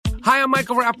Hi, I'm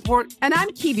Michael Rappaport. And I'm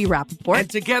Kibi Rappaport. And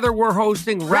together we're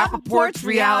hosting Rappaport's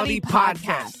Reality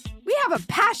Podcast. We have a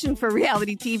passion for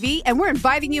reality TV, and we're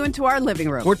inviting you into our living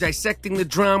room. We're dissecting the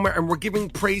drama, and we're giving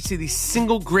praise to the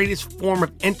single greatest form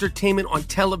of entertainment on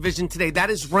television today.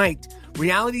 That is right.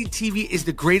 Reality TV is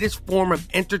the greatest form of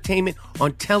entertainment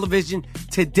on television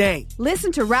today.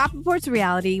 Listen to Rappaport's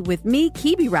Reality with me,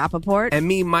 Kibi Rappaport. And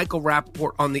me, Michael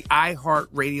Rappaport, on the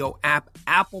iHeartRadio app,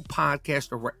 Apple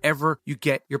Podcast, or wherever you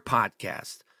get your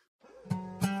podcast.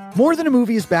 More Than a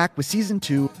Movie is back with Season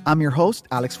 2. I'm your host,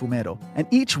 Alex Fumero. And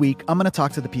each week, I'm going to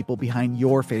talk to the people behind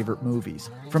your favorite movies.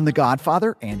 From The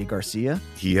Godfather, Andy Garcia.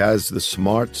 He has the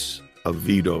smarts of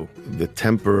Vito, the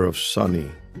temper of Sonny,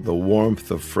 the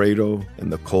warmth of Fredo, and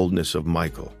the coldness of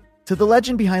Michael. To the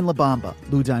legend behind La Bamba,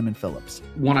 Lou Diamond Phillips.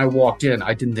 When I walked in,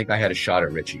 I didn't think I had a shot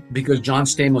at Richie because John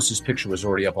Stamos' picture was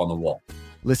already up on the wall.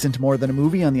 Listen to More Than a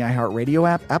Movie on the iHeartRadio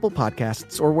app, Apple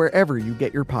Podcasts, or wherever you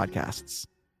get your podcasts.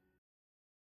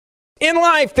 In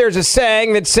life, there's a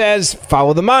saying that says,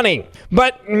 follow the money.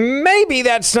 But maybe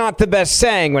that's not the best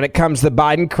saying when it comes to the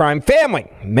Biden crime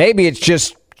family. Maybe it's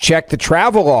just check the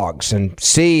travel logs and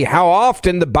see how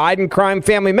often the Biden crime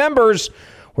family members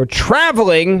were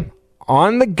traveling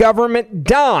on the government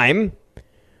dime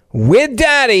with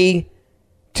daddy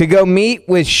to go meet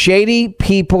with shady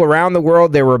people around the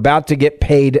world they were about to get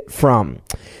paid from.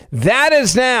 That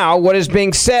is now what is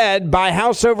being said by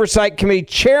House Oversight Committee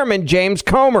Chairman James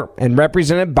Comer and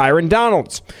Representative Byron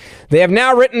Donalds. They have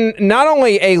now written not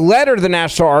only a letter to the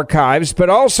National Archives, but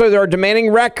also they are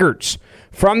demanding records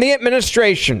from the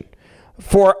administration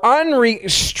for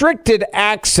unrestricted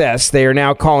access, they are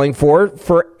now calling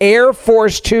for Air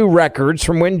Force Two records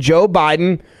from when Joe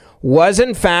Biden was,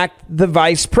 in fact, the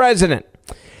vice president.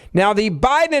 Now, the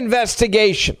Biden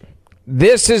investigation,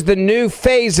 this is the new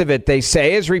phase of it, they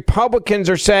say, as Republicans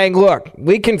are saying, look,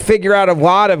 we can figure out a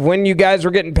lot of when you guys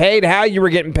were getting paid, how you were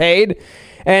getting paid,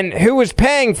 and who was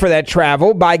paying for that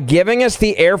travel by giving us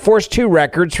the Air Force Two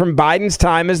records from Biden's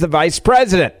time as the vice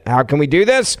president. How can we do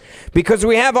this? Because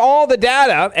we have all the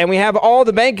data, and we have all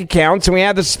the bank accounts, and we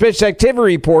have the suspicious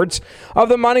activity reports of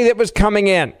the money that was coming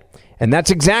in. And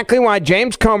that's exactly why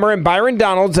James Comer and Byron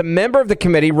Donalds, a member of the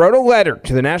committee, wrote a letter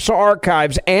to the National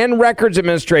Archives and Records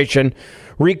Administration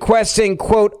requesting,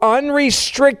 quote,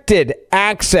 unrestricted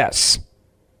access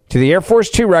to the Air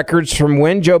Force Two records from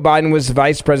when Joe Biden was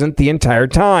vice president the entire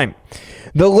time.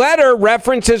 The letter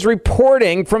references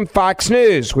reporting from Fox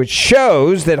News, which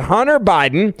shows that Hunter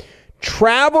Biden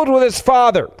traveled with his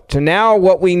father to now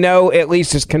what we know at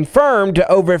least is confirmed to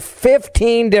over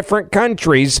 15 different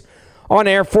countries on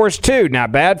Air Force Two.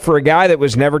 Not bad for a guy that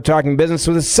was never talking business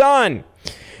with his son.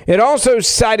 It also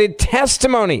cited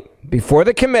testimony before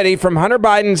the committee from Hunter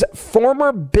Biden's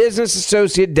former business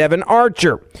associate, Devin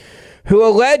Archer, who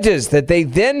alleges that they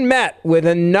then met with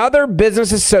another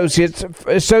business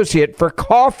associate for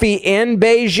coffee in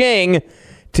Beijing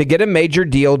to get a major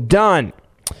deal done.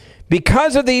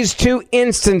 Because of these two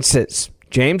instances,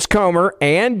 James Comer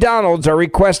and Donalds are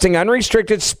requesting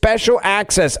unrestricted special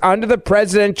access under the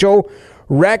Presidential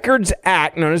Records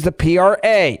Act, known as the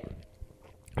PRA,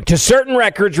 to certain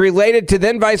records related to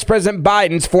then Vice President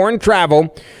Biden's foreign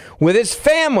travel with his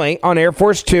family on Air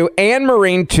Force Two and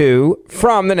Marine Two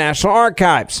from the National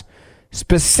Archives.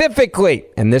 Specifically,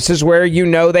 and this is where you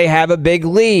know they have a big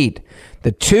lead,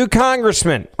 the two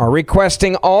congressmen are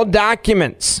requesting all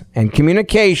documents and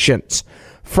communications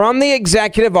from the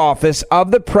executive office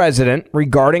of the president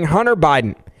regarding Hunter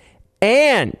Biden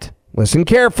and, listen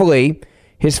carefully,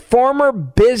 his former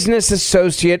business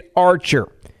associate Archer,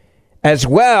 as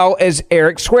well as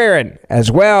Eric Schwerin,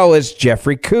 as well as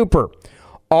Jeffrey Cooper,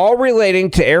 all relating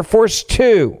to Air Force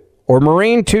Two or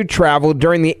Marine Two travel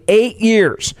during the 8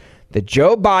 years that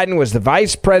Joe Biden was the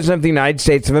vice president of the United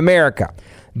States of America.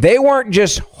 They weren't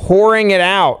just whoring it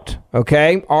out,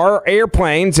 okay? Our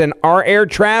airplanes and our air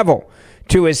travel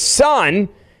to his son,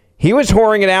 he was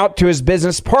whoring it out to his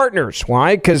business partners.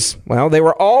 Why? Because, well, they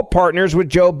were all partners with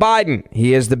Joe Biden.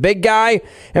 He is the big guy,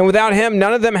 and without him,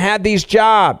 none of them had these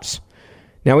jobs.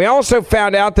 Now, we also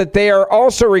found out that they are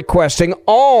also requesting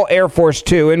all Air Force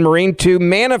Two and Marine Two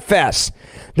manifests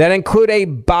that include a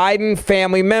Biden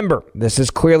family member. This is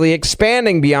clearly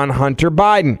expanding beyond Hunter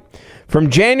Biden. From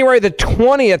January the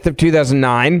 20th of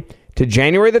 2009 to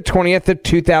January the 20th of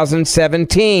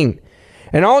 2017.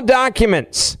 And all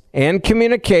documents and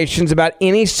communications about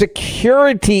any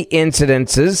security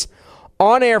incidences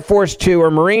on Air Force Two or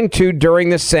Marine Two during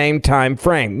the same time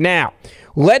frame. Now,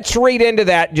 let's read into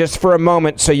that just for a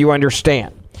moment so you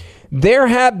understand. There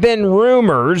have been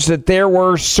rumors that there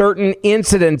were certain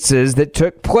incidences that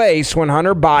took place when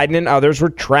Hunter Biden and others were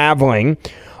traveling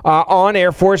on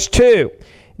Air Force Two.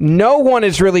 No one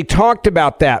has really talked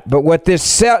about that, but what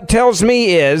this tells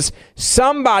me is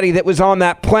somebody that was on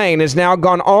that plane has now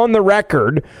gone on the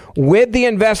record with the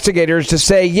investigators to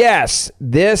say, yes,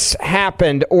 this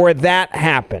happened or that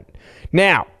happened.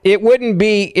 Now, it wouldn't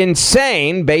be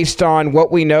insane, based on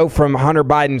what we know from Hunter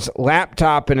Biden's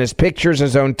laptop and his pictures,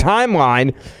 his own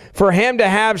timeline, for him to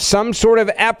have some sort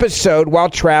of episode while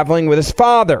traveling with his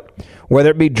father, whether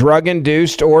it be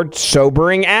drug-induced or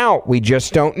sobering out. We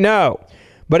just don't know.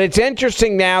 But it's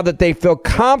interesting now that they feel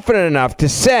confident enough to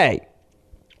say,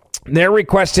 they're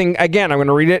requesting, again, I'm going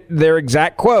to read it, their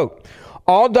exact quote,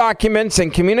 all documents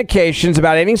and communications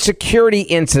about any security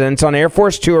incidents on Air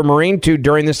Force Two or Marine Two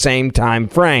during the same time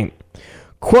frame.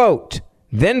 Quote,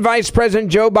 then Vice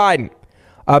President Joe Biden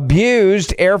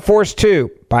abused Air Force Two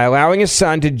by allowing his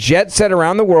son to jet set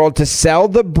around the world to sell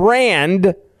the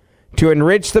brand to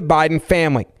enrich the Biden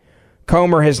family.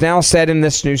 Comer has now said in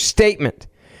this new statement,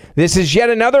 this is yet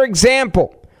another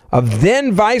example of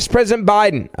then Vice President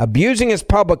Biden abusing his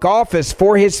public office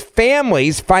for his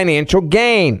family's financial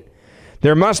gain.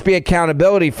 There must be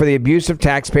accountability for the abuse of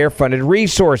taxpayer-funded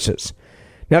resources.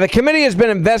 Now, the committee has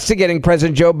been investigating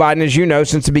President Joe Biden, as you know,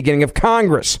 since the beginning of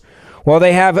Congress. While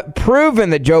they have proven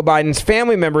that Joe Biden's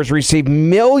family members received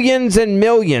millions and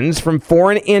millions from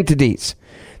foreign entities,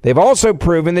 they've also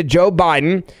proven that Joe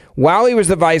Biden, while he was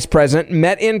the vice president,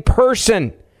 met in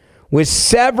person with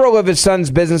several of his son's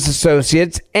business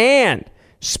associates and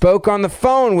spoke on the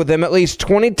phone with them at least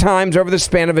 20 times over the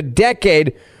span of a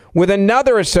decade with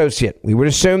another associate. We would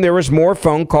assume there was more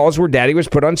phone calls where daddy was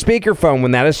put on speakerphone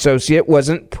when that associate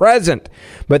wasn't present.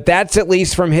 But that's at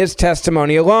least from his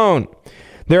testimony alone.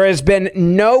 There has been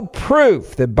no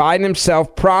proof that Biden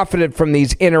himself profited from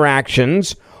these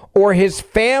interactions or his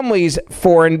family's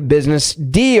foreign business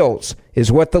deals,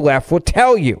 is what the left will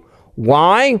tell you.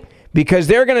 Why? Because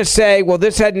they're going to say, well,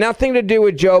 this had nothing to do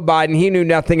with Joe Biden. He knew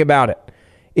nothing about it.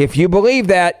 If you believe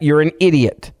that, you're an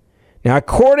idiot. Now,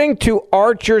 according to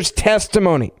Archer's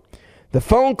testimony, the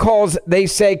phone calls, they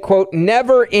say, quote,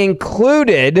 never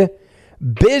included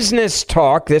business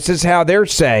talk. This is how they're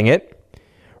saying it.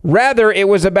 Rather, it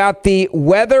was about the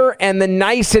weather and the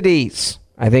niceties.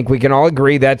 I think we can all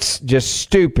agree that's just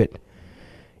stupid.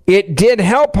 It did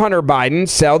help Hunter Biden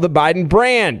sell the Biden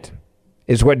brand,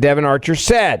 is what Devin Archer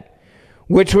said,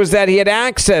 which was that he had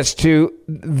access to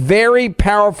very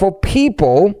powerful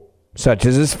people, such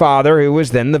as his father, who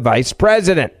was then the vice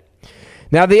president.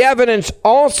 Now, the evidence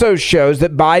also shows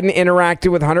that Biden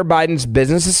interacted with Hunter Biden's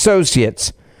business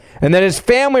associates and that his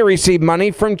family received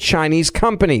money from Chinese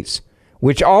companies,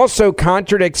 which also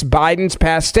contradicts Biden's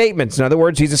past statements. In other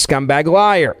words, he's a scumbag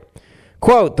liar.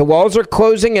 Quote, the walls are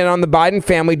closing in on the Biden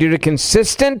family due to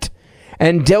consistent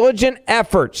and diligent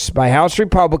efforts by House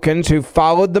Republicans who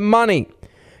followed the money,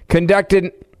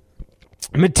 conducted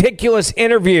meticulous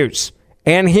interviews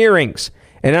and hearings,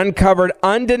 and uncovered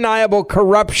undeniable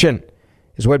corruption,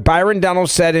 is what Byron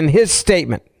Donalds said in his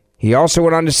statement. He also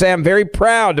went on to say, I'm very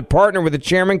proud to partner with the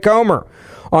Chairman Comer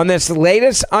on this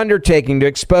latest undertaking to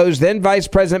expose then Vice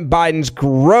President Biden's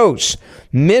gross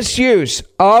misuse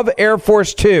of Air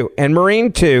Force Two and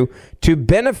Marine Two to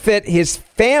benefit his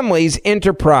family's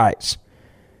enterprise.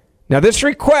 Now, this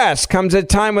request comes at a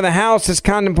time when the House is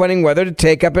contemplating whether to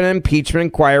take up an impeachment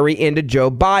inquiry into Joe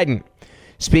Biden.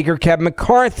 Speaker Kevin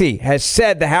McCarthy has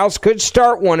said the House could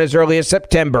start one as early as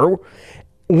September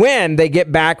when they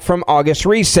get back from August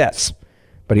recess.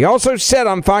 But he also said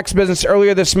on Fox Business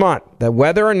earlier this month that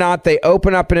whether or not they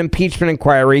open up an impeachment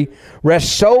inquiry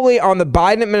rests solely on the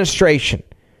Biden administration.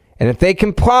 And if they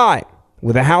comply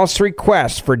with the House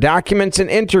request for documents and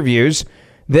interviews,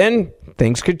 then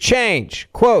things could change.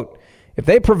 Quote, if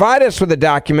they provide us with the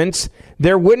documents,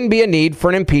 there wouldn't be a need for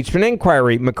an impeachment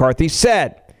inquiry, McCarthy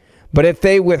said. But if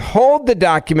they withhold the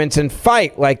documents and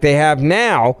fight like they have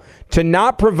now to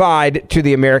not provide to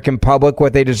the American public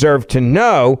what they deserve to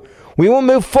know, we will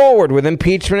move forward with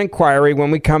impeachment inquiry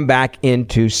when we come back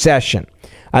into session.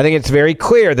 I think it's very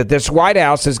clear that this White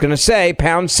House is going to say,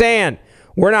 pound sand,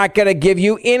 we're not going to give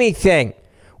you anything.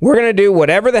 We're going to do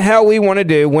whatever the hell we want to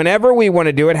do, whenever we want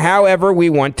to do it, however we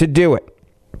want to do it.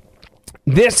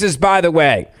 This is, by the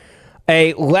way,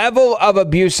 a level of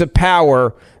abuse of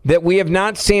power that we have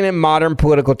not seen in modern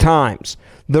political times.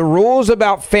 The rules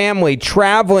about family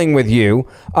traveling with you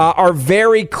are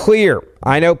very clear.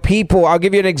 I know people, I'll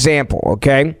give you an example,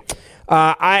 okay?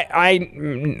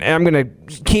 I'm going to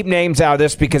keep names out of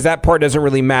this because that part doesn't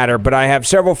really matter, but I have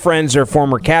several friends who are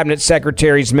former cabinet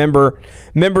secretaries,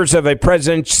 members of a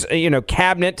president's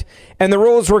cabinet, and the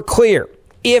rules were clear.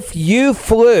 If you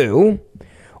flew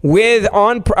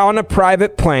on a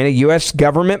private plane, a U.S.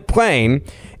 government plane.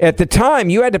 At the time,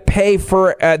 you had to pay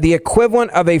for the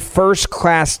equivalent of a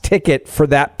first-class ticket for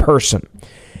that person.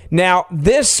 Now,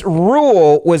 this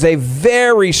rule was a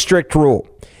very strict rule,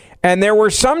 and there were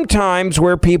some times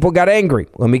where people got angry.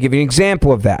 Let me give you an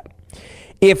example of that.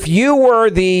 If you were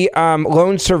the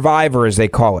lone survivor, as they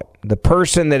call it, the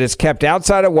person that is kept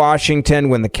outside of Washington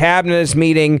when the cabinet is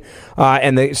meeting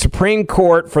and the Supreme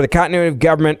Court for the continuity of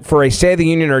government for a State of the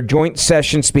Union or joint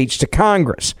session speech to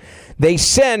Congress, they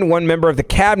send one member of the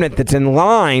cabinet that's in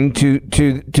line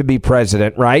to be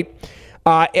president, right,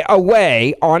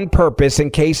 away on purpose in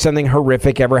case something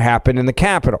horrific ever happened in the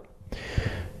Capitol.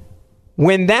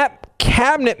 When that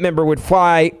cabinet member would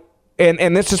fly,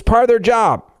 and this is part of their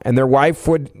job, and their wife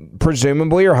would,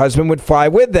 presumably, or husband would fly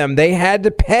with them, they had to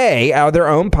pay out of their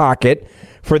own pocket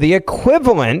for the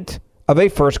equivalent of a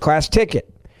first-class ticket.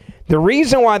 The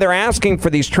reason why they're asking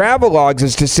for these travel logs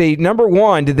is to see, number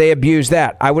one, did they abuse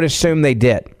that? I would assume they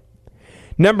did.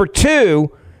 Number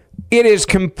two, it is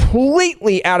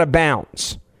completely out of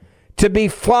bounds to be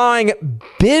flying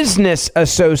business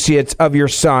associates of your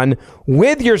son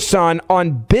with your son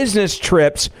on business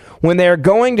trips when they're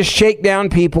going to shake down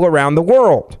people around the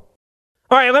world.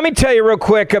 All right, let me tell you real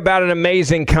quick about an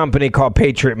amazing company called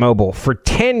Patriot Mobile. For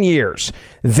 10 years,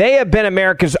 they have been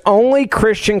America's only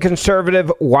Christian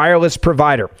conservative wireless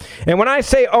provider. And when I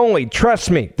say only, trust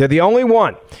me, they're the only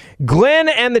one. Glenn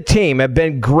and the team have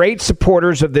been great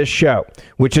supporters of this show,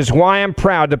 which is why I'm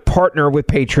proud to partner with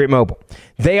Patriot Mobile.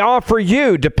 They offer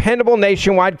you dependable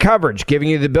nationwide coverage, giving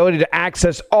you the ability to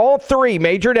access all three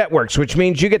major networks, which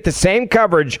means you get the same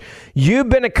coverage you've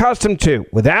been accustomed to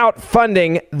without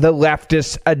funding the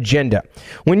leftist agenda.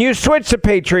 When you switch to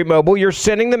Patriot Mobile, you're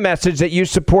sending the message that you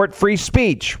support free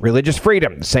speech, religious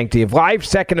freedom, the sanctity of life,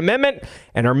 Second Amendment,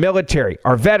 and our military,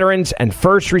 our veterans, and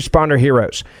first responder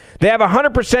heroes. They have a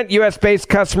 100% U.S.-based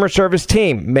customer service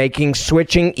team, making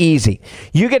switching easy.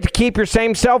 You get to keep your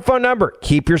same cell phone number,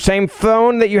 keep your same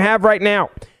phone that you have right now,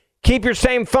 keep your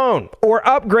same phone, or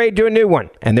upgrade to a new one,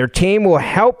 and their team will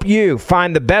help you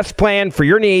find the best plan for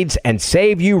your needs and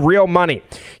save you real money.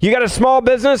 You got a small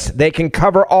business? They can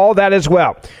cover all that as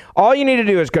well. All you need to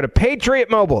do is go to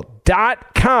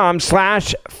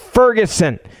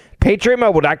patriotmobile.com/Ferguson.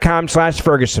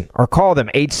 patriotmobile.com/Ferguson, or call them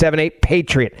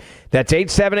 878-PATRIOT. That's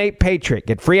 878-PATRIOT.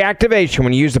 Get free activation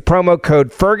when you use the promo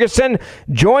code Ferguson.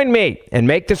 Join me and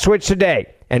make the switch today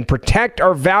and protect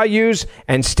our values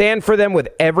and stand for them with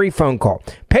every phone call.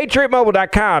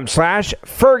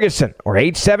 patriotmobile.com/Ferguson or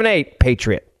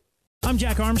 878-PATRIOT. I'm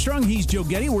Jack Armstrong. He's Joe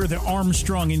Getty. We're the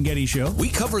Armstrong and Getty Show. We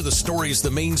cover the stories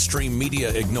the mainstream media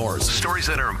ignores. Stories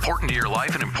that are important to your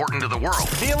life and important to the world.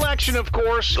 The election, of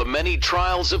course. The many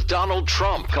trials of Donald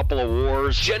Trump. Couple of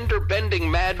wars. Gender-bending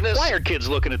madness. Why are kids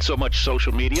looking at so much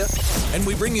social media? And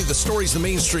we bring you the stories the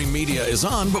mainstream media is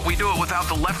on, but we do it without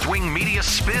the left-wing media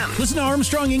spin. Listen to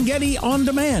Armstrong and Getty on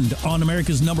demand on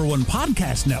America's #1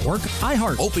 podcast network,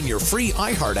 iHeart. Open your free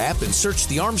iHeart app and search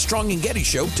The Armstrong and Getty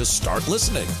Show to start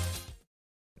listening.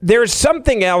 There's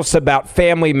something else about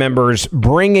family members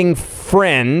bringing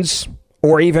friends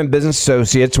or even business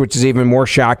associates, which is even more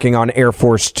shocking, on Air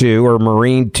Force Two or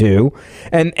Marine Two,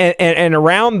 and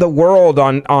around the world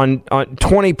on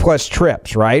 20-plus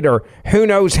trips, right? Or who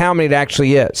knows how many it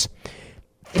actually is.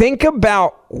 Think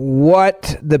about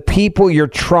what the people you're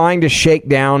trying to shake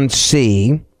down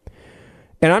see,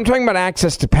 and I'm talking about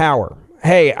access to power.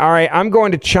 Hey, all right, I'm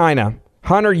going to China.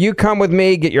 Hunter, you come with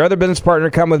me. Get your other business partner,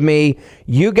 come with me.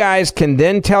 You guys can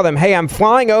then tell them, hey, I'm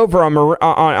flying over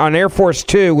on Air Force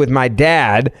Two with my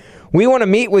dad. We want to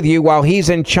meet with you while he's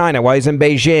in China, while he's in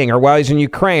Beijing, or while he's in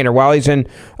Ukraine, or while he's in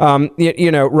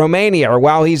Romania, or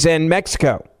while he's in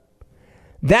Mexico.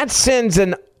 That sends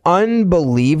an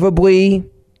unbelievably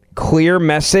clear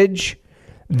message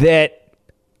that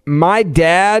my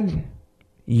dad,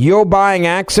 you're buying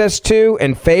access to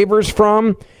and favors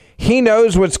from, he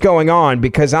knows what's going on,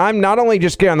 because I'm not only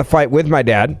just getting on the fight with my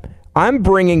dad, I'm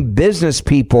bringing business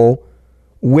people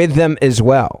with them as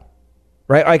well,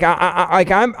 right?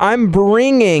 I'm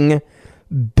bringing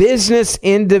business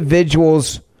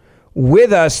individuals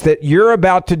with us that you're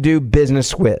about to do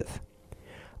business with.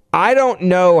 I don't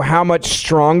know how much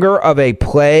stronger of a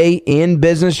play in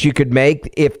business you could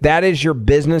make if that is your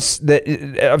business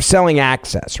of selling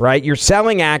access, right? You're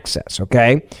selling access,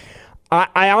 okay?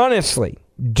 I honestly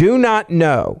do not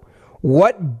know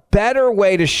what better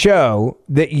way to show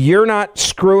that you're not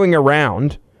screwing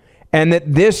around and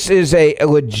that this is a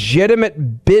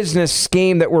legitimate business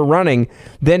scheme that we're running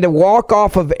than to walk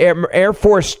off of Air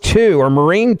Force Two or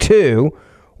Marine Two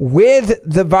with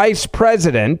the vice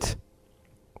president,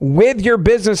 with your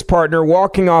business partner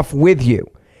walking off with you.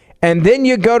 And then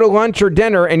you go to lunch or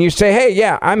dinner and you say, hey,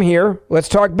 yeah, I'm here. Let's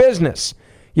talk business.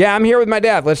 Yeah, I'm here with my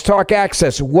dad. Let's talk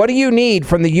access. What do you need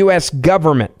from the U.S.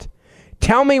 government?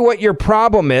 Tell me what your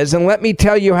problem is and let me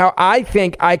tell you how I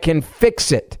think I can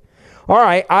fix it. All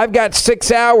right, I've got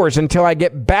 6 hours until I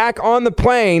get back on the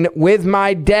plane with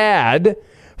my dad,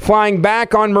 flying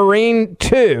back on Marine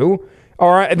 2,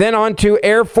 or then on to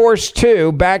Air Force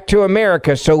 2, back to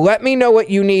America. So let me know what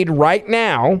you need right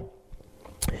now,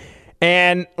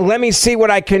 and let me see what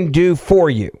I can do for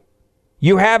you.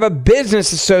 You have a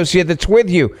business associate that's with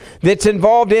you, that's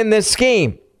involved in this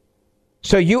scheme.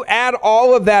 So you add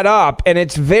all of that up, and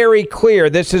it's very clear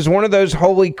this is one of those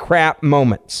holy crap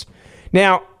moments.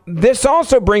 Now, this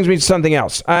also brings me to something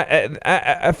else.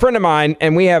 A friend of mine,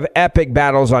 and we have epic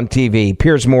battles on TV,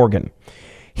 Piers Morgan.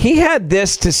 He had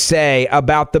this to say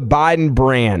about the Biden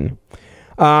brand.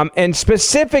 And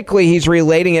specifically, he's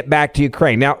relating it back to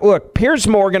Ukraine. Now, look, Piers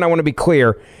Morgan, I want to be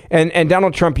clear, and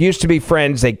Donald Trump used to be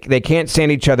friends. They can't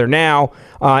stand each other now.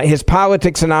 His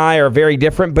politics and I are very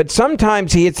different, but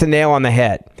sometimes he hits the nail on the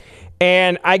head.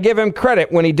 And I give him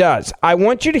credit when he does. I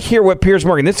want you to hear what Piers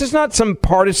Morgan, this is not some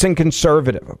partisan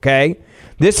conservative, okay?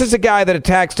 This is a guy that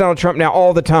attacks Donald Trump now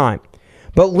all the time.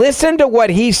 But listen to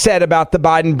what he said about the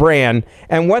Biden brand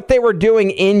and what they were doing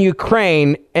in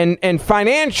Ukraine and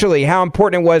financially how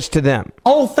important it was to them. The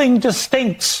whole thing just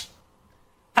stinks.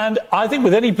 And I think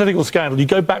with any political scandal, you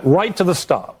go back right to the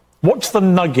start. What's the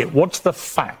nugget? What's the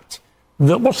fact?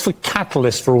 What's the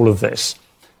catalyst for all of this?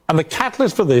 And the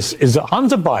catalyst for this is that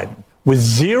Hunter Biden, with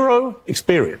zero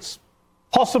experience,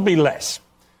 possibly less,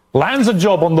 lands a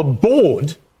job on the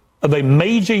board of a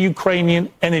major Ukrainian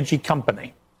energy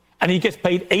company. And he gets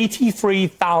paid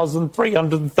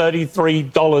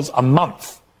 $83,333 a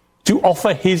month to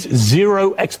offer his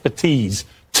zero expertise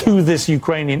to this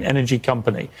Ukrainian energy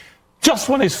company. Just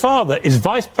when his father is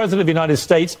vice president of the United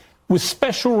States with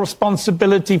special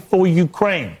responsibility for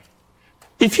Ukraine.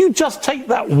 If you just take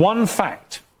that one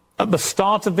fact at the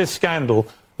start of this scandal,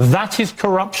 that is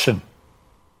corruption.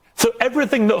 So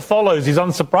everything that follows is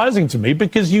unsurprising to me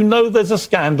because you know there's a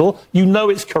scandal, you know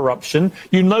it's corruption,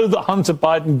 you know that Hunter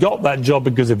Biden got that job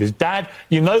because of his dad,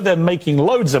 you know they're making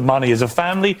loads of money as a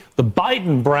family. The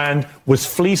Biden brand was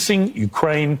fleecing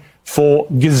Ukraine for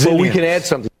gazillions. Well, we can add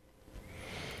something.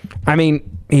 I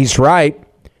mean, he's right.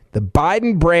 The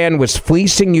Biden brand was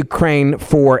fleecing Ukraine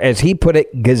for, as he put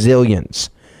it, gazillions.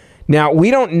 Now, we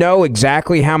don't know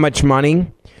exactly how much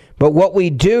money. But what we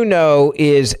do know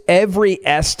is every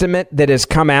estimate that has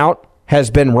come out has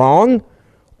been wrong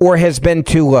or has been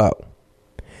too low.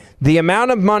 The amount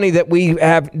of money that we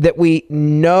have, that we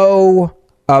know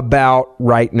about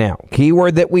right now,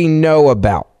 keyword that we know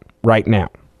about right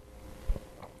now,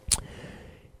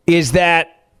 is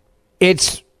that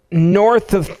it's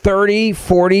north of 30,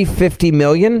 40, 50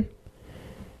 million.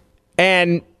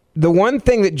 And the one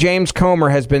thing that James Comer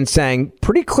has been saying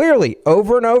pretty clearly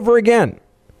over and over again,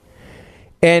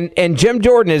 and Jim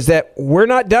Jordan, is that we're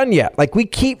not done yet. Like, we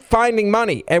keep finding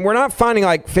money, and we're not finding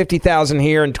like 50,000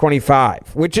 here and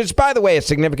 25, which is, by the way, a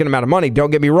significant amount of money. Don't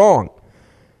get me wrong.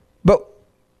 But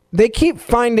they keep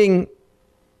finding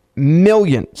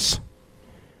millions.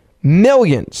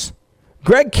 Millions.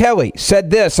 Greg Kelly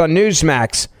said this on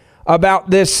Newsmax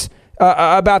about this,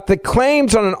 about the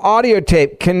claims on an audio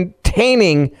tape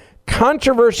containing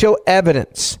controversial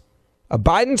evidence.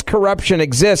 Biden's corruption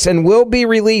exists and will be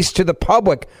released to the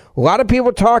public. A lot of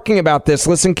people talking about this.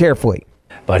 Listen carefully.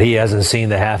 But he hasn't seen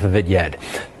the half of it yet.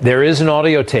 There is an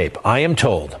audio tape, I am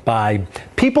told, by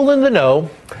people in the know,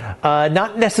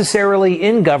 not necessarily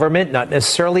in government, not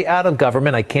necessarily out of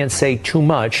government. I can't say too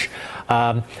much.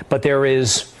 But there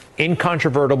is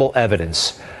incontrovertible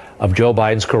evidence of Joe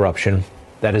Biden's corruption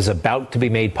that is about to be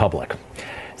made public.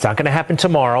 It's not going to happen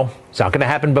tomorrow. It's not going to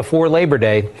happen before Labor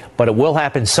Day, but it will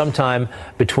happen sometime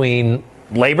between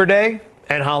Labor Day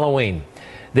and Halloween.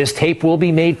 This tape will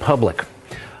be made public.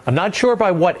 I'm not sure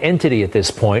by what entity at this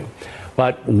point,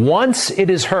 but once it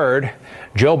is heard,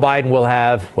 Joe Biden will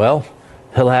have, well,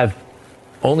 he'll have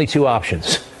only two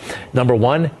options. Number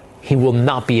one, he will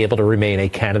not be able to remain a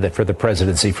candidate for the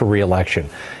presidency for re-election.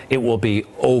 It will be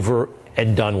over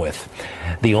and done with.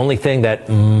 The only thing that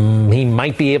he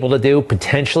might be able to do,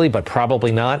 potentially, but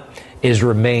probably not, is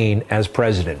remain as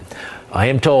president. I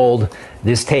am told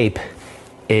this tape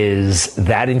is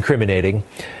that incriminating,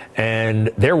 and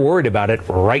they're worried about it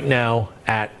right now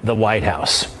at the White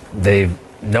House. They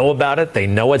know about it. They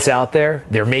know it's out there.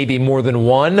 There may be more than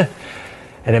one,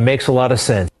 and it makes a lot of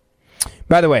sense.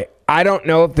 By the way, I don't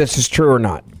know if this is true or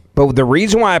not. But the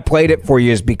reason why I played it for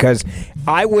you is because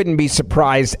I wouldn't be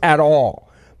surprised at all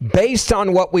based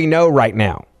on what we know right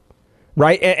now.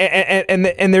 Right?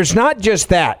 And there's not just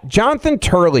that. Jonathan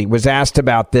Turley was asked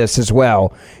about this as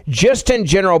well, just in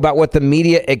general about what the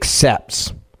media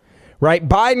accepts. Right?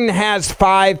 Biden has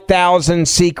 5,000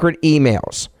 secret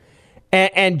emails.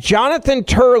 And Jonathan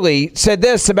Turley said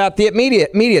this about the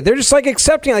media. They're just like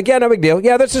accepting, like, yeah, no big deal.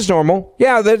 Yeah, this is normal.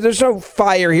 Yeah, there's no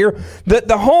fire here.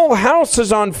 The whole house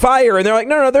is on fire. And they're like,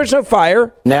 no, there's no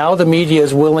fire. Now the media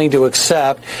is willing to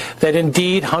accept that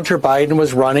indeed Hunter Biden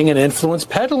was running an influence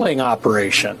peddling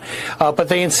operation. But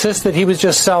they insist that he was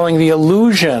just selling the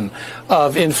illusion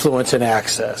of influence and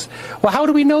access. Well, how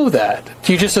do we know that?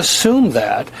 Do you just assume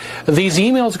that? These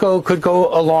emails could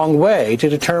go a long way to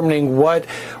determining what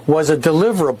was a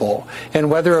deliverable and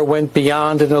whether it went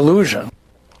beyond an illusion.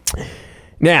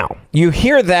 Now, you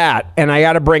hear that, and I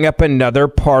got to bring up another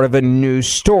part of a news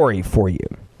story for you.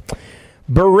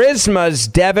 Burisma's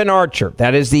Devon Archer,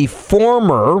 that is the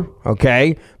former,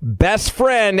 best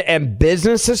friend and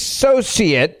business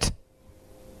associate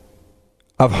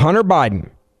of Hunter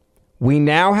Biden, we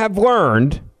now have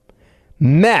learned,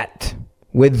 met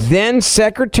with then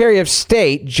Secretary of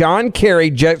State John Kerry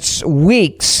just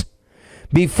weeks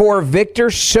before Victor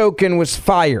Shokin was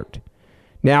fired.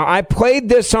 Now, I played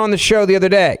this on the show the other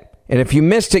day, and if you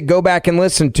missed it, go back and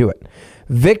listen to it.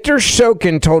 Victor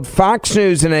Shokin told Fox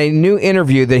News in a new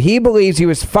interview that he believes he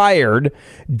was fired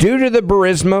due to the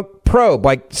Burisma probe.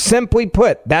 Like, simply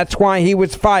put, that's why he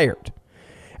was fired.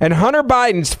 And Hunter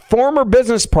Biden's former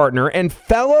business partner and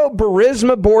fellow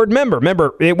Burisma board member,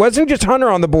 remember, it wasn't just Hunter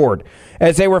on the board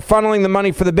as they were funneling the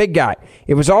money for the big guy.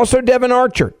 It was also Devon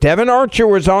Archer. Devon Archer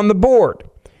was on the board.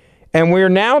 And we're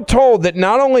now told that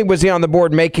not only was he on the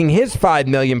board making his $5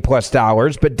 million plus,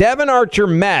 but Devon Archer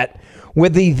met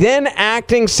with the then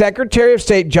acting Secretary of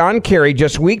State John Kerry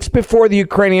just weeks before the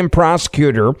Ukrainian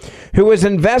prosecutor who was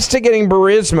investigating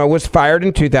Burisma was fired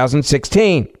in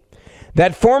 2016.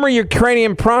 That former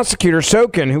Ukrainian prosecutor,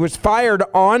 Shokin, who was fired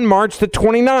on March the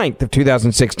 29th of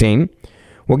 2016,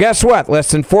 well, guess what?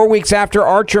 Less than 4 weeks after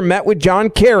Archer met with John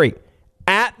Kerry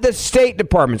at the State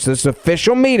Department, so this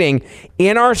official meeting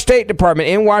in our State Department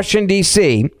in Washington,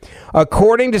 D.C.,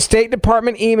 according to State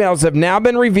Department emails have now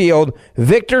been revealed,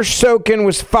 Victor Shokin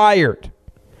was fired.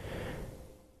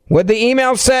 What'd the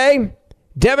emails say?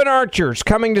 Devon Archer's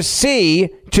coming to see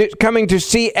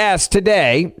us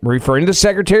today, referring to the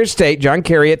Secretary of State, John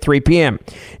Kerry, at 3 p.m.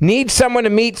 Need someone to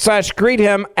meet/greet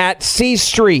him at C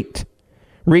Street.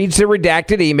 Reads the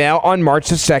redacted email on March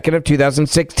the 2nd of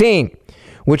 2016,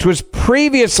 which was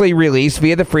previously released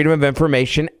via the Freedom of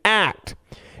Information Act.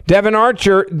 Devon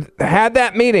Archer had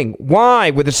that meeting. Why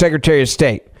with the Secretary of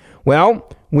State?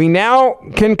 Well, we now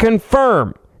can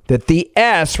confirm that the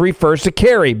S refers to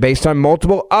Kerry based on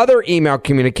multiple other email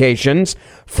communications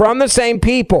from the same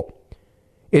people.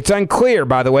 It's unclear,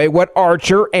 by the way, what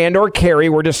Archer and or Kerry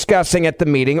were discussing at the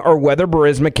meeting or whether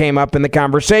Burisma came up in the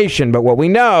conversation. But what we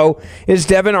know is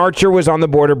Devon Archer was on the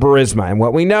board of Burisma. And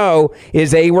what we know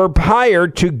is they were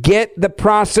hired to get the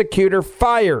prosecutor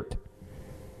fired.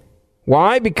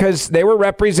 Why? Because they were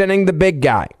representing the big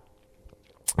guy.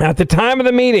 At the time of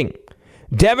the meeting,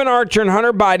 Devon Archer and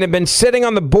Hunter Biden have been sitting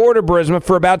on the board of Burisma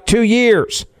for about 2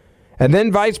 years. And then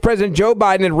Vice President Joe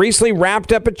Biden had recently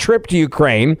wrapped up a trip to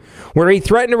Ukraine where he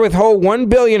threatened to withhold $1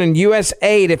 billion in U.S.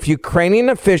 aid if Ukrainian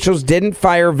officials didn't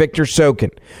fire Victor Shokin,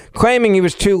 claiming he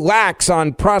was too lax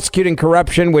on prosecuting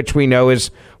corruption, which we know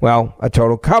is, well, a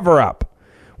total cover-up.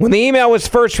 When the email was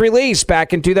first released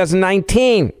back in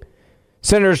 2019,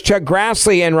 Senators Chuck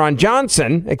Grassley and Ron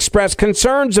Johnson expressed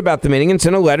concerns about the meeting and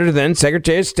sent a letter to then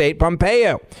Secretary of State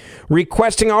Pompeo,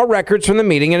 requesting all records from the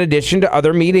meeting in addition to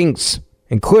other meetings,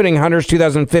 including Hunter's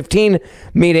 2015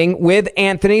 meeting with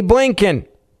Anthony Blinken,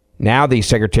 now the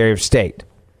Secretary of State.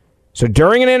 So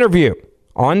during an interview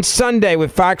on Sunday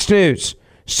with Fox News,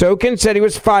 Shokin said he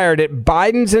was fired at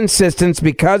Biden's insistence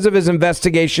because of his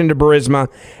investigation to Burisma,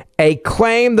 a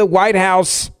claim the White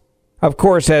House, of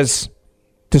course, has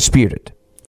disputed.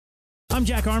 I'm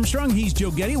Jack Armstrong. He's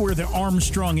Joe Getty. We're the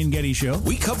Armstrong and Getty Show.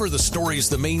 We cover the stories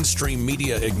the mainstream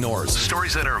media ignores.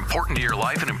 Stories that are important to your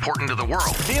life and important to the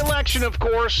world. The election, of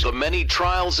course. The many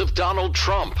trials of Donald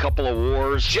Trump. Couple of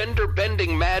wars.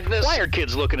 Gender-bending madness. Why are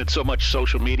kids looking at so much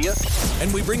social media?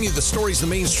 And we bring you the stories the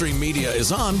mainstream media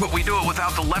is on, but we do it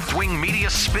without the left-wing media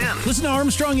spin. Listen to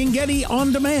Armstrong and Getty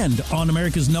on demand on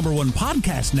America's #1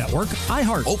 podcast network,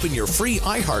 iHeart. Open your free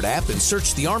iHeart app and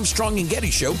search The Armstrong and Getty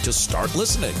Show to start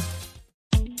listening.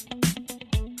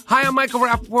 Hi, I'm Michael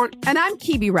Rappaport. And I'm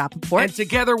Kibi Rappaport. And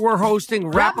together we're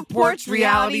hosting Rappaport's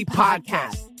Reality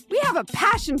Podcast. We have a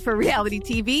passion for reality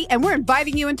TV, and we're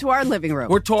inviting you into our living room.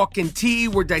 We're talking tea,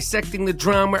 we're dissecting the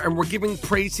drama, and we're giving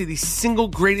praise to the single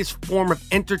greatest form of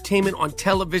entertainment on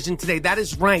television today. That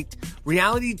is right.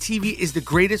 Reality TV is the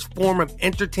greatest form of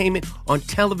entertainment on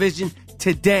television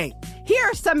today. Here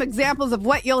are some examples of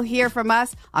what you'll hear from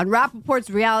us on Rappaport's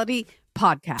Reality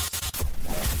Podcast.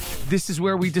 This is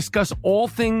where we discuss all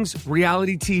things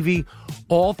reality TV,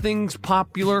 all things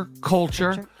popular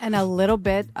culture. And a little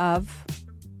bit of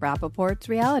Rappaport's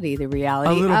reality, the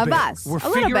reality of bit. us. We're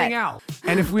figuring out.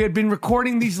 And if we had been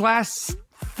recording these last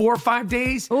 4 or 5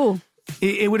 days,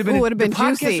 it would have been, the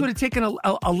podcast juicy. would have taken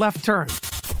a left turn.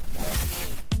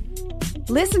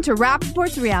 Listen to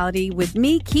Rappaport's Reality with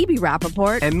me, Kibi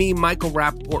Rappaport. And me, Michael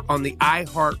Rappaport, on the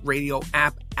iHeartRadio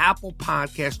app, Apple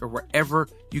Podcast, or wherever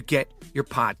you get your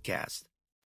podcast.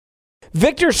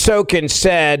 Victor Sokin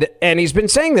said, and he's been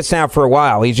saying this now for a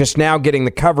while, he's just now getting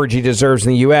the coverage he deserves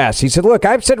in the U.S. He said, look,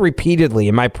 I've said repeatedly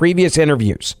in my previous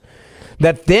interviews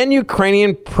that then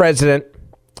Ukrainian President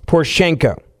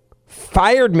Poroshenko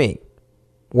fired me.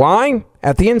 Why?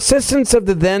 At the insistence of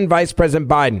the then Vice President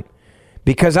Biden,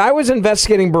 because I was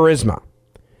investigating Burisma.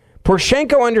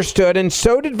 Poroshenko understood, and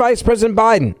so did Vice President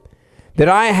Biden,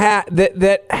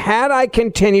 that had I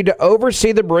continued to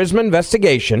oversee the Burisma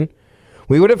investigation,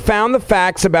 we would have found the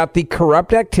facts about the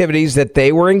corrupt activities that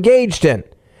they were engaged in.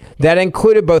 That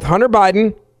included both Hunter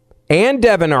Biden and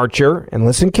Devon Archer, and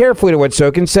listen carefully to what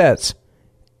Sokin says,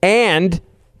 and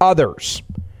others.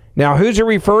 Now, who's he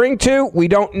referring to? We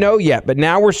don't know yet, but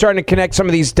now we're starting to connect some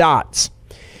of these dots.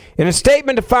 In a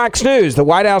statement to Fox News, the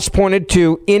White House pointed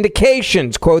to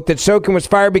indications, quote, that Sokin was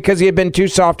fired because he had been too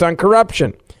soft on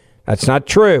corruption. That's not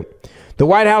true. The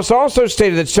White House also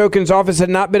stated that Sokin's office had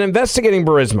not been investigating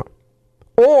Burisma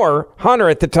or Hunter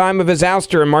at the time of his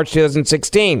ouster in March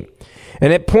 2016.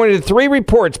 And it pointed to 3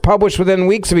 reports published within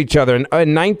weeks of each other.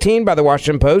 And 19 by the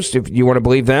Washington Post, if you want to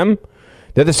believe them.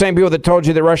 They're the same people that told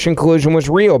you that Russian collusion was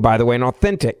real, by the way, and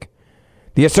authentic.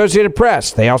 The Associated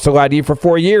Press, they also lied to you for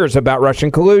 4 years about Russian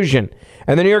collusion.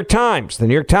 And the New York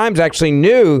Times actually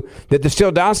knew that the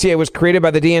Steele dossier was created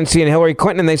by the DNC and Hillary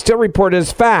Clinton, and they still report it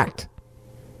as fact.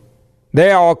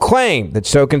 They all claim that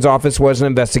Sokin's office wasn't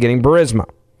investigating Burisma.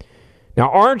 Now,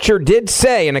 Archer did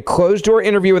say in a closed-door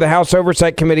interview with the House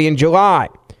Oversight Committee in July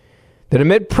that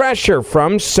amid pressure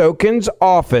from Sokin's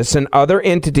office and other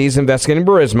entities investigating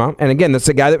Burisma, and again, that's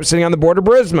the guy that was sitting on the board of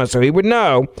Burisma, so he would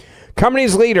know, company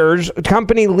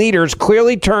leaders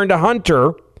clearly turned to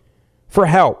Hunter for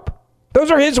help. Those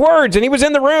are his words, and he was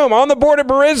in the room on the board of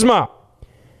Burisma.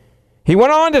 He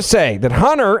went on to say that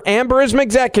Hunter and Burisma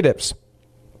executives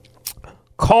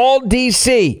called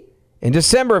D.C. in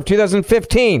December of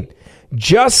 2015,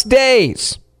 just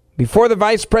days before the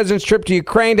vice president's trip to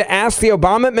Ukraine, to ask the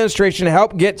Obama administration to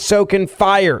help get Sokin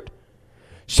fired.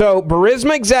 So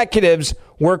Burisma executives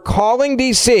were calling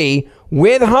D.C.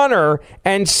 with Hunter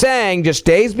and saying, just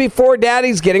days before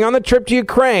Daddy's getting on the trip to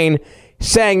Ukraine,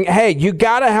 saying, hey, you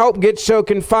got to help get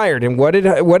Sokin fired. And what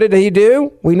did he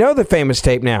do? We know the famous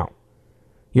tape now.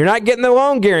 You're not getting the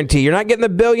loan guarantee. You're not getting the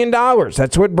 $1 billion.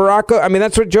 That's what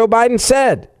that's what Joe Biden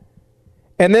said.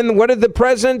 And then what did the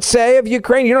president say of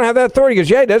Ukraine? You don't have that authority. He goes,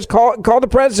 yeah, he does. Call the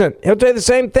president. He'll tell you the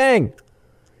same thing.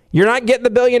 You're not getting the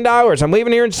 $1 billion. I'm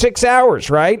leaving here in 6 hours,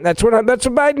 right? That's what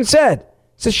Biden said.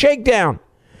 It's a shakedown.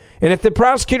 And if the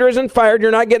prosecutor isn't fired,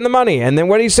 you're not getting the money. And then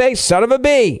what did he say? Son of a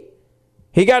B.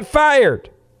 He got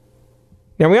fired.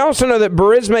 Now, we also know that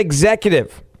Burisma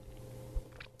executive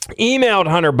emailed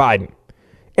Hunter Biden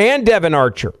and Devon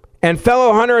Archer and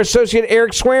fellow Hunter associate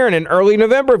Eric Schwerin in early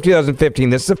November of 2015.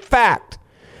 This is a fact.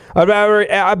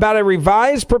 About a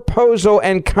revised proposal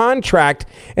and contract,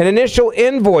 an initial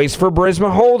invoice for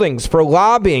Burisma Holdings for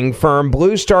lobbying firm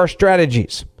Blue Star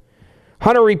Strategies.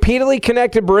 Hunter repeatedly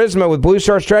connected Burisma with Blue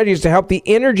Star Strategies to help the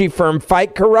energy firm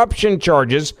fight corruption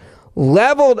charges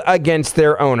leveled against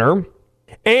their owner.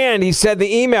 And he said in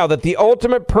the email that the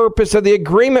ultimate purpose of the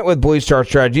agreement with Blue Star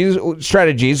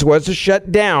Strategies was to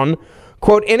shut down,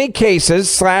 quote, any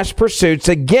cases / pursuits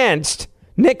against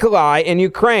Nikolai in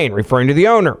Ukraine, referring to the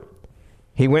owner.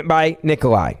 He went by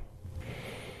Nikolai.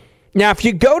 Now, if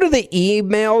you go to the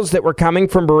emails that were coming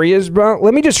from Burisma,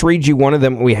 let me just read you one of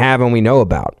them we have and we know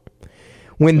about.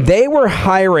 When they were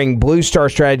hiring Blue Star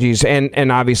Strategies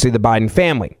and obviously the Biden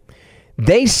family,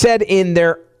 they said in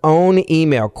their own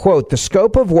email, quote, the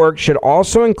scope of work should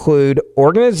also include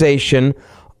organization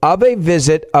of a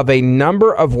visit of a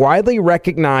number of widely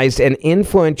recognized and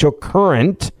influential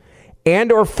current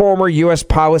and or former U.S.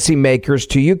 policymakers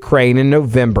to Ukraine in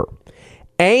November,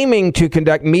 aiming to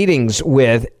conduct meetings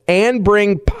with and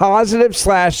bring positive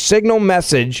 / signal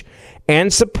message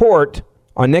and support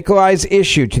on Nikolai's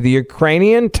issue to the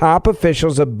Ukrainian top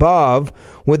officials above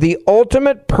with the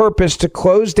ultimate purpose to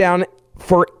close down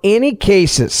for any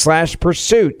cases /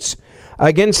 pursuits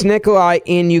against Nikolai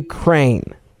in Ukraine.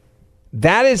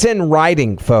 That is in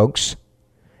writing, folks.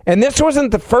 And this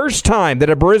wasn't the first time that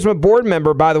a Burisma board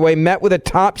member, by the way, met with a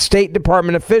top State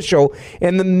Department official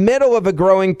in the middle of a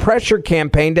growing pressure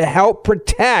campaign to help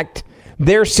protect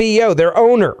their CEO, their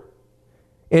owner.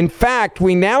 In fact,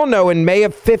 we now know in May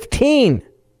of 15,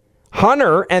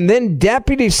 Hunter and then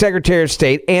Deputy Secretary of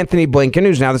State Anthony Blinken,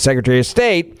 who's now the Secretary of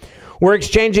State, were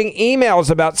exchanging emails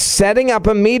about setting up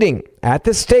a meeting at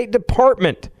the State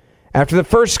Department. After the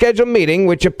first scheduled meeting,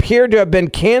 which appeared to have been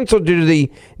canceled due to the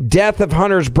death of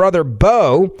Hunter's brother,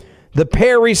 Beau, the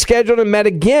pair rescheduled and met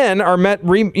again,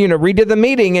 redid the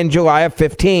meeting in July of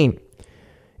 15.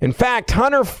 In fact,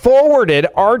 Hunter forwarded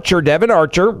Devin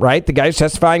Archer, right, the guy who's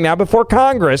testifying now before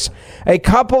Congress, a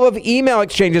couple of email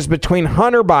exchanges between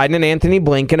Hunter Biden and Anthony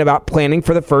Blinken about planning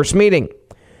for the first meeting.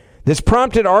 This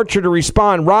prompted Archer to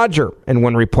respond, Roger, in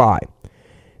one reply.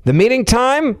 The meeting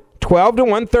time, 12 to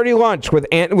 1:30 lunch with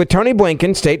Tony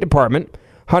Blinken, State Department.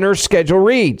 Hunter's schedule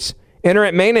reads, enter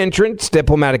at main entrance,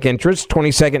 diplomatic entrance,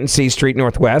 22nd and C Street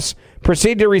Northwest.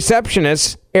 Proceed to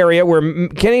receptionist area where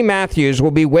Kenny Matthews will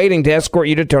be waiting to escort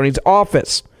you to Tony's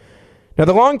office. Now,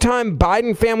 the longtime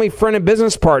Biden family friend and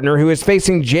business partner who is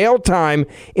facing jail time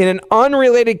in an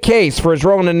unrelated case for his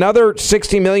role in another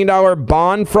 $60 million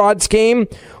bond fraud scheme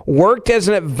worked as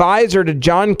an advisor to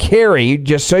John Kerry.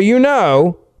 Just so you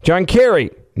know, John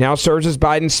Kerry now serves as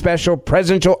Biden's special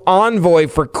presidential envoy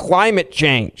for climate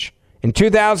change. In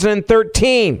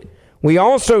 2013, we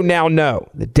also now know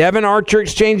that Devin Archer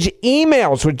exchanged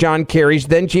emails with John Kerry's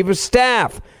then chief of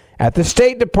staff at the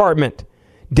State Department,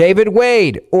 David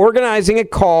Wade, organizing a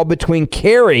call between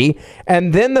Kerry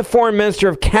and then the foreign minister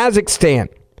of Kazakhstan.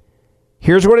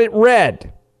 Here's what it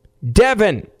read.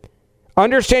 Devin,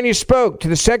 understand you spoke to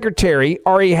the secretary.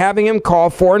 Are you having him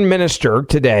call foreign minister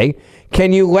today?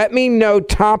 Can you let me know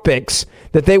topics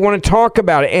that they want to talk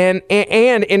about and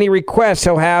any requests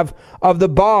he'll have of the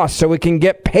boss so we can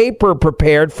get paper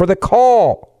prepared for the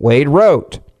call? Wade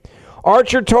wrote.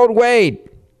 Archer told Wade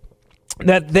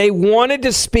that they wanted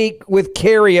to speak with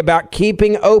Kerry about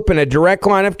keeping open a direct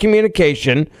line of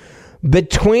communication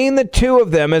between the two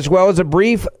of them, as well as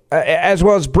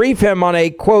brief him on a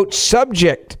quote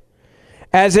subject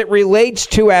as it relates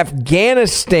to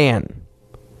Afghanistan.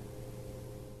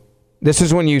 This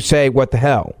is when you say, what the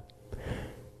hell?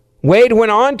 Wade went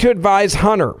on to advise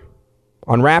Hunter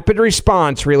on rapid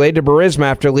response related to Burisma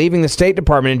after leaving the State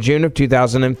Department in June of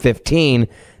 2015.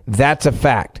 That's a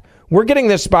fact. We're getting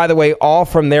this, by the way, all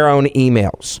from their own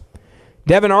emails.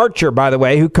 Devin Archer, by the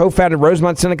way, who co-founded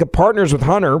Rosemont Seneca Partners with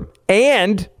Hunter,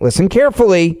 and, listen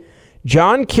carefully,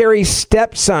 John Kerry's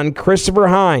stepson, Christopher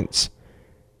Hines,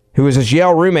 who was his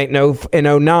Yale roommate in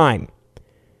 09.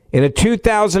 In a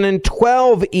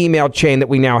 2012 email chain that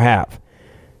we now have.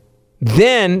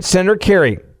 Then Senator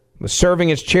Kerry was serving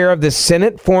as chair of the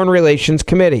Senate Foreign Relations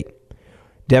Committee.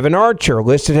 Devin Archer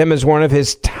listed him as one of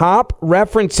his top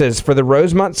references for the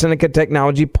Rosemont Seneca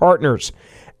Technology Partners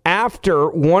after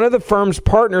one of the firm's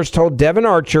partners told Devin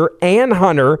Archer and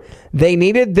Hunter they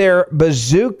needed their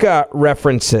bazooka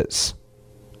references.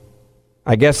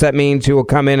 I guess that means he will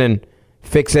come in and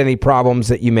fix any problems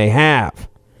that you may have.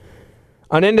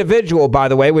 An individual, by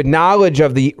the way, with knowledge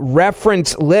of the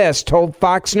reference list told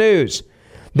Fox News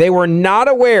they were not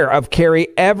aware of Kerry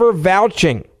ever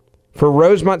vouching for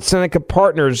Rosemont Seneca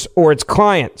Partners or its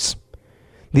clients.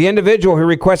 The individual who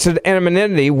requested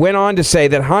anonymity went on to say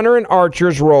that Hunter and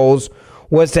Archer's roles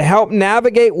was to help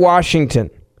navigate Washington,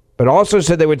 but also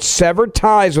said they would sever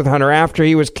ties with Hunter after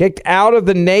he was kicked out of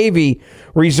the Navy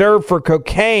Reserve for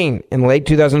cocaine in late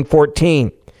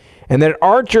 2014. And that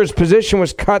Archer's position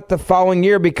was cut the following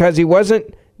year because he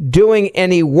wasn't doing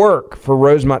any work for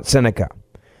Rosemont Seneca.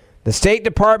 The State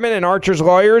Department and Archer's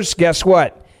lawyers, guess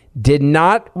what? Did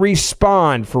not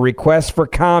respond for requests for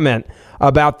comment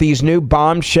about these new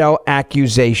bombshell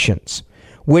accusations.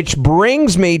 Which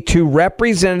brings me to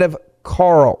Representative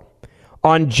Carl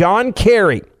on John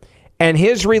Kerry and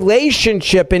his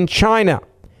relationship in China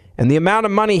and the amount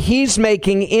of money he's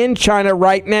making in China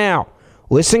right now.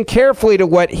 Listen carefully to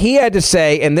what he had to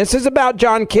say, and this is about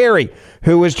John Kerry,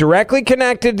 who was directly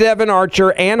connected to Devin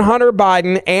Archer and Hunter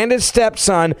Biden and his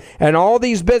stepson and all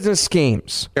these business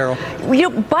schemes. By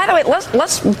the way,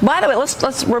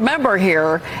 let's remember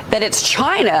here that it's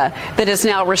China that is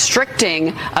now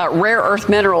restricting rare earth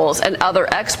minerals and other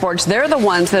exports. They're the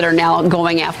ones that are now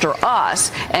going after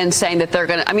us and saying that they're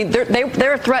going to. I mean,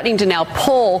 they're threatening to now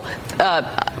pull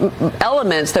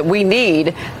elements that we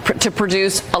need to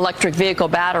produce electric vehicles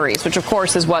lithium-ion batteries, which of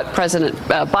course is what President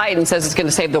Biden says is going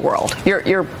to save the world.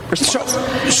 Your response?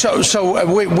 So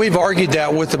we've argued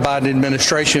that with the Biden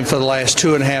administration for the last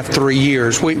 2.5, 3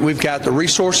 years. We've got the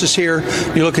resources here.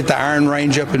 You look at the Iron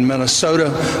Range up in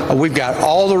Minnesota. We've got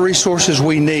all the resources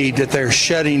we need that they're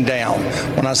shutting down.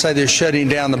 When I say they're shutting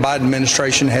down, the Biden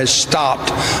administration has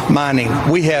stopped mining.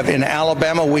 We have in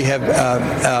Alabama, we have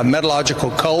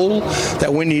metallurgical coal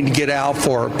that we need to get out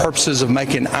for purposes of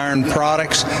making iron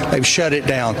products. They've shut it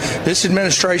down. This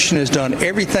administration has done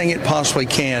everything it possibly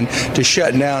can to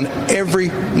shut down every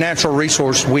natural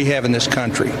resource we have in this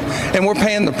country. And we're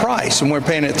paying the price, and we're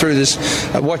paying it through this,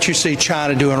 what you see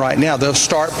China doing right now. They'll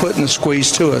start putting the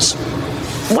squeeze to us.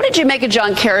 What did you make of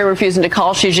John Kerry refusing to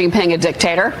call Xi Jinping a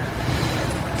dictator?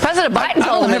 President Biden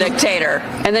called him a dictator.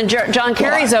 And then John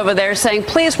Kerry's over there saying,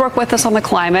 please work with us on the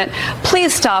climate.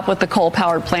 Please stop with the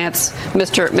coal-powered plants,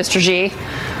 Mr. Xi.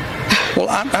 Well,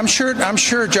 I'm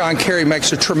sure John Kerry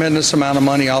makes a tremendous amount of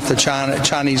money off the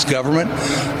Chinese government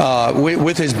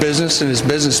with his business and his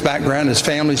business background, his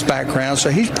family's background. So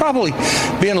he's probably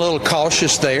being a little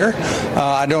cautious there.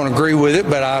 I don't agree with it,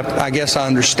 but I guess I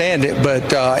understand it.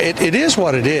 But it is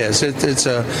what it is. It's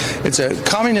a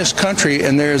communist country,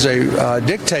 and there's a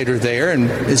dictator there, and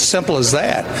it's simple as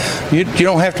that. You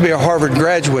don't have to be a Harvard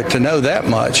graduate to know that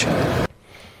much.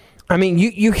 I mean,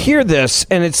 you hear this,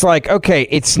 and it's like, okay,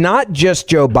 it's not just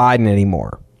Joe Biden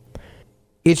anymore.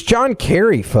 It's John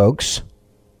Kerry, folks.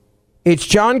 It's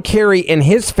John Kerry and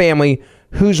his family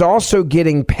who's also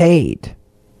getting paid.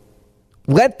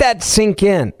 Let that sink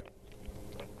in.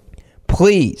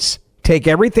 Please, take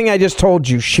everything I just told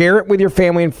you, share it with your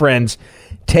family and friends.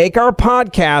 Take our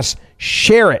podcast,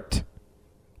 share it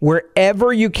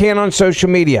wherever you can on social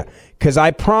media, because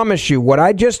I promise you, what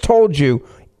I just told you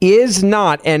is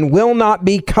not and will not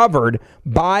be covered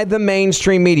by the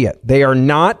mainstream media. They are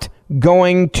not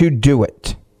going to do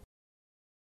it.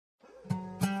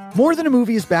 More Than a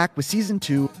Movie is back with Season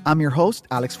 2. I'm your host,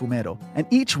 Alex Fumero. And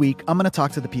each week, I'm going to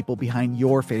talk to the people behind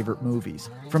your favorite movies.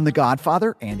 From The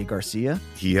Godfather, Andy Garcia.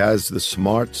 He has the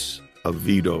smarts of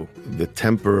Vito, the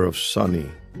temper of Sonny,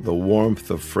 the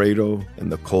warmth of Fredo,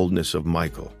 and the coldness of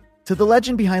Michael. To the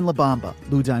legend behind La Bamba,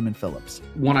 Lou Diamond Phillips.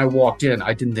 When I walked in,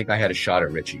 I didn't think I had a shot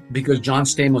at Richie because John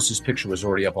Stamos' picture was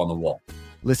already up on the wall.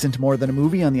 Listen to More Than a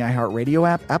Movie on the iHeartRadio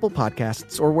app, Apple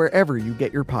Podcasts, or wherever you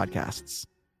get your podcasts.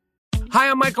 Hi,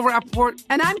 I'm Michael Rappaport.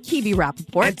 And I'm Kibi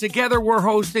Rappaport. And together we're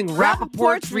hosting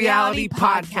Rappaport's Reality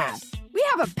Podcast. We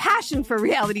have a passion for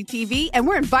reality TV, and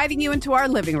we're inviting you into our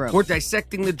living room. We're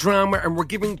dissecting the drama, and we're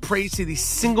giving praise to the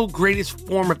single greatest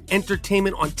form of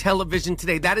entertainment on television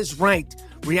today. That is right.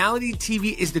 Reality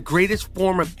TV is the greatest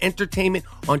form of entertainment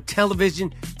on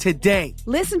television today.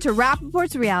 Listen to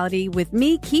Rappaport's Reality with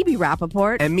me, Kibi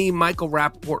Rappaport. And me, Michael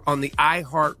Rappaport, on the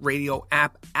iHeartRadio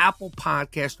app, Apple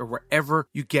Podcast, or wherever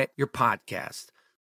you get your podcast.